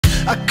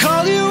I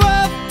call you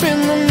up in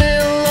the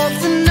middle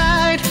of the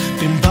night,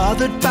 been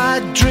bothered by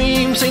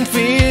dreams, ain't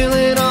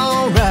feeling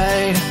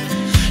alright.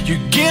 You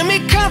give me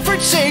comfort,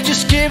 say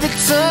just give it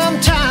some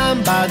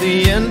time. By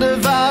the end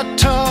of our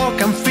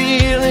talk, I'm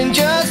feeling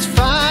just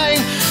fine.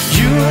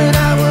 You and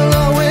I will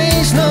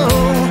always know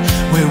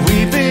where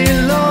we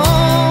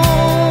belong.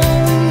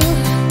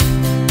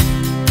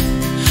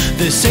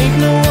 This ain't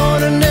no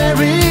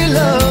ordinary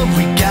love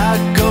we got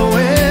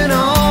going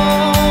on.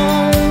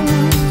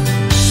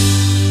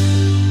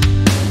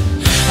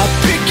 I'll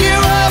pick you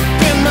up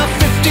in my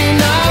 59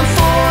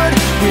 Ford.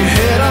 We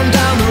head on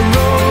down the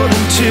road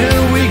until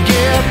we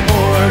get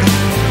bored.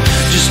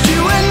 Just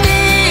you and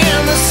me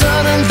and the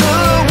sun and the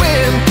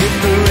wind. If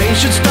the rain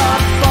should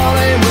start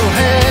falling, we'll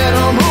head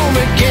on home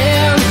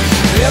again.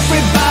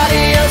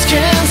 Everybody else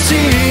can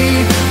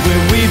see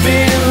where we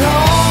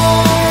belong.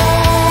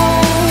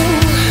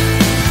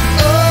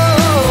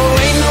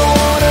 Oh, ain't no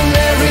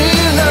ordinary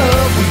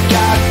love we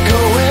got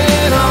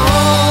going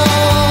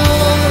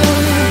on.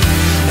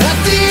 At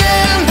the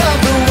end of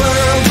the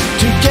world,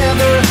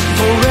 together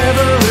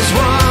forever is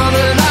one.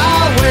 And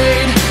I'll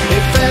wait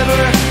if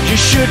ever you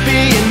should be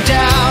in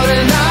doubt.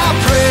 And I'll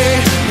pray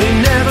they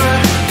never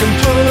can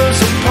pull us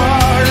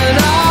apart. And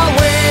I'll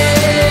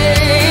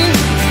wait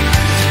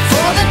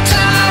for the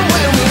time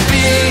when we'll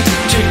be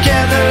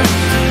together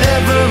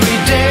every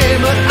day.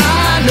 But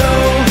I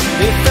know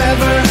if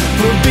ever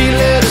we'll be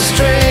led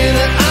astray,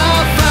 that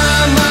I'll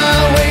find my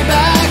way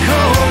back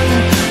home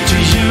to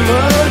you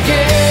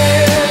again.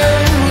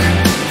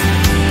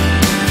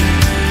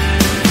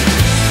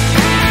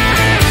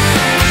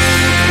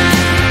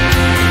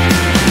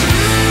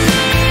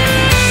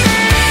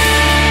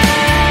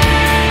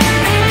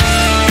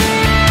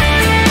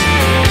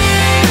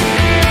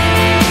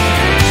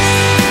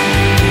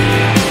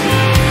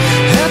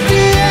 At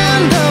the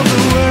end of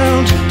the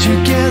world,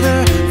 together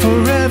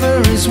forever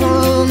is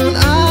one. And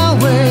I'll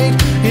wait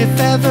if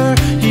ever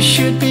you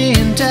should be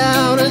in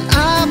doubt. And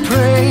I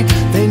pray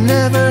they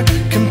never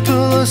can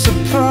pull us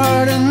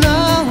apart. And